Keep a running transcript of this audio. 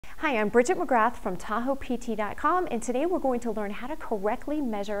Hi, I'm Bridget McGrath from TahoePT.com, and today we're going to learn how to correctly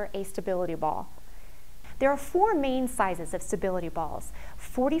measure a stability ball. There are four main sizes of stability balls: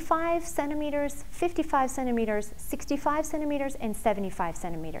 45 centimeters, 55 centimeters, 65 centimeters, and 75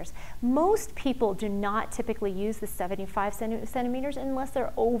 centimeters. Most people do not typically use the 75 centimeters unless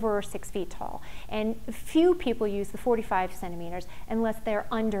they're over 6 feet tall, and few people use the 45 centimeters unless they're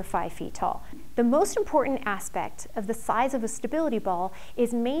under 5 feet tall. The most important aspect of the size of a stability ball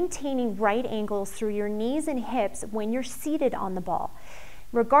is maintaining right angles through your knees and hips when you're seated on the ball.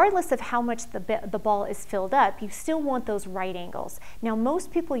 Regardless of how much the ball is filled up, you still want those right angles. Now, most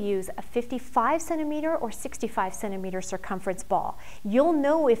people use a 55 centimeter or 65 centimeter circumference ball. You'll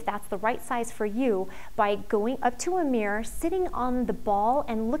know if that's the right size for you by going up to a mirror, sitting on the ball,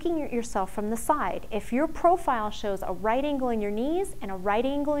 and looking at yourself from the side. If your profile shows a right angle in your knees and a right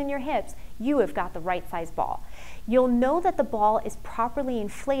angle in your hips, you have got the right size ball. You'll know that the ball is properly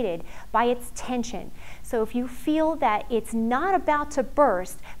inflated by its tension. So if you feel that it's not about to burst,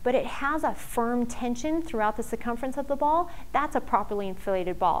 but it has a firm tension throughout the circumference of the ball, that's a properly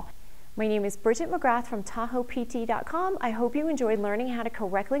inflated ball. My name is Bridget McGrath from TahoePT.com. I hope you enjoyed learning how to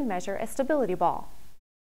correctly measure a stability ball.